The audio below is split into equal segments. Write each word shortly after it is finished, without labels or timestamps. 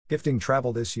Gifting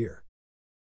travel this year.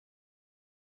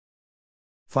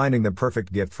 Finding the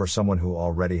perfect gift for someone who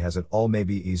already has it all may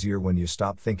be easier when you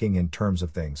stop thinking in terms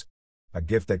of things. A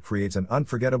gift that creates an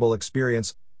unforgettable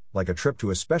experience, like a trip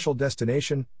to a special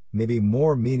destination, may be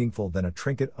more meaningful than a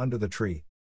trinket under the tree.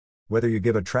 Whether you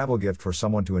give a travel gift for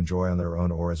someone to enjoy on their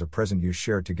own or as a present you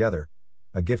share together,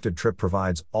 a gifted trip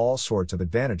provides all sorts of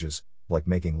advantages, like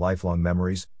making lifelong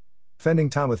memories, spending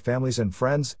time with families and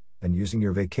friends, and using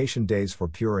your vacation days for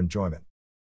pure enjoyment.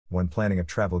 When planning a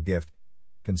travel gift,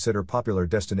 consider popular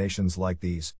destinations like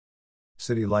these.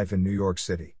 City life in New York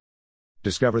City.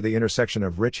 Discover the intersection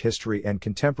of rich history and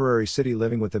contemporary city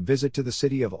living with a visit to the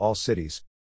city of all cities.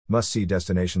 Must-see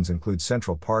destinations include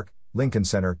Central Park, Lincoln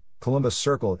Center, Columbus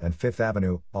Circle, and Fifth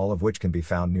Avenue, all of which can be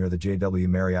found near the JW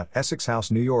Marriott Essex House,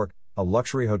 New York, a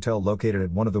luxury hotel located at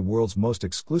one of the world's most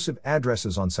exclusive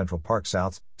addresses on Central Park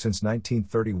South since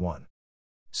 1931.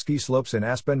 Ski slopes in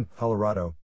Aspen,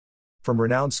 Colorado. From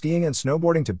renowned skiing and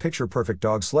snowboarding to picture-perfect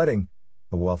dog sledding,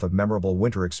 a wealth of memorable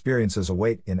winter experiences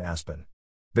await in Aspen.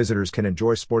 Visitors can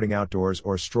enjoy sporting outdoors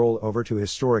or stroll over to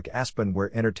historic Aspen,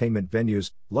 where entertainment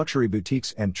venues, luxury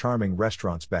boutiques, and charming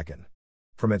restaurants beckon.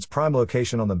 From its prime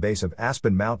location on the base of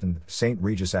Aspen Mountain, St.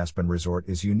 Regis Aspen Resort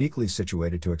is uniquely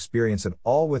situated to experience it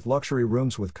all, with luxury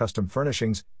rooms with custom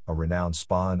furnishings, a renowned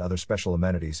spa, and other special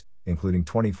amenities, including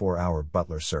 24-hour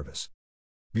butler service.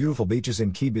 Beautiful beaches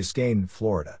in Key Biscayne,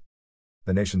 Florida.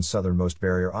 The nation's southernmost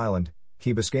barrier island,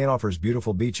 Key Biscayne offers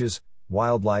beautiful beaches,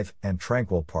 wildlife, and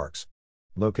tranquil parks.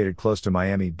 Located close to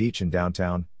Miami Beach in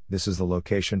downtown, this is the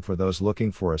location for those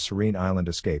looking for a serene island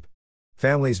escape.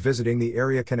 Families visiting the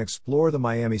area can explore the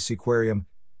Miami Seaquarium,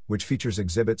 which features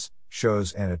exhibits,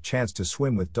 shows, and a chance to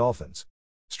swim with dolphins.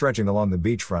 Stretching along the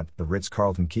beachfront, the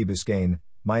Ritz-Carlton Key Biscayne,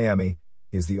 Miami,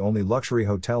 is the only luxury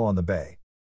hotel on the bay.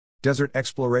 Desert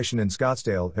exploration in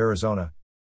Scottsdale, Arizona.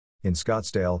 In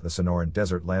Scottsdale, the Sonoran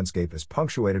desert landscape is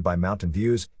punctuated by mountain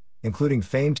views, including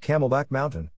famed Camelback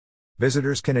Mountain.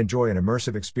 Visitors can enjoy an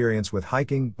immersive experience with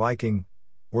hiking, biking,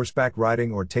 horseback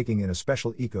riding, or taking in a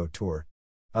special eco-tour.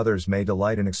 Others may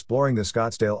delight in exploring the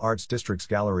Scottsdale Arts District's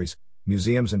galleries,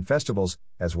 museums, and festivals,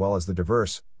 as well as the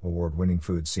diverse, award-winning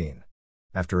food scene.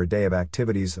 After a day of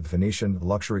activities, the Phoenician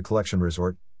Luxury Collection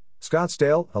Resort,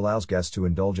 Scottsdale allows guests to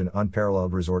indulge in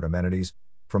unparalleled resort amenities,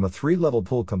 from a 3-level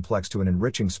pool complex to an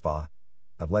enriching spa,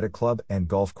 athletic club, and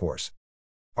golf course.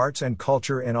 Arts and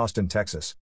culture in Austin,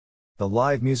 Texas. The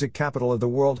live music capital of the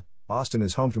world, Austin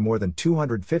is home to more than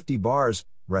 250 bars,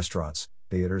 restaurants,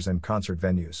 theaters, and concert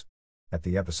venues. At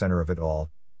the epicenter of it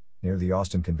all, near the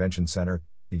Austin Convention Center,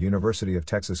 the University of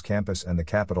Texas campus, and the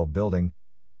Capitol building,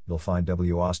 you'll find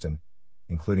W Austin,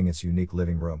 including its unique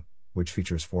living room, which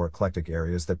features 4 eclectic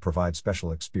areas that provide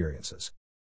special experiences.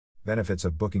 Benefits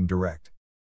of booking direct.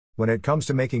 When it comes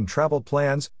to making travel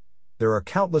plans, there are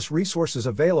countless resources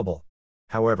available.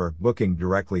 However, booking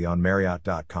directly on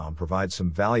Marriott.com provides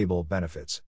some valuable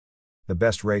benefits. The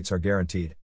best rates are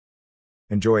guaranteed.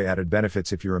 Enjoy added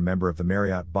benefits if you're a member of the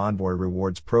Marriott Bonvoy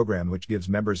Rewards program, which gives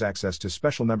members access to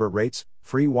special member rates,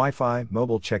 free Wi-Fi,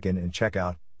 mobile check-in and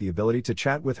check-out, the ability to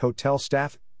chat with hotel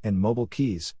staff, and mobile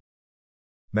keys.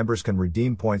 Members can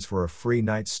redeem points for a free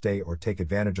night's stay or take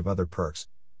advantage of other perks,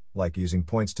 like using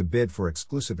points to bid for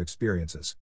exclusive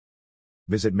experiences.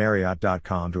 Visit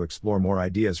Marriott.com to explore more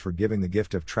ideas for giving the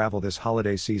gift of travel this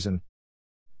holiday season.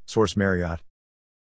 Source: Marriott.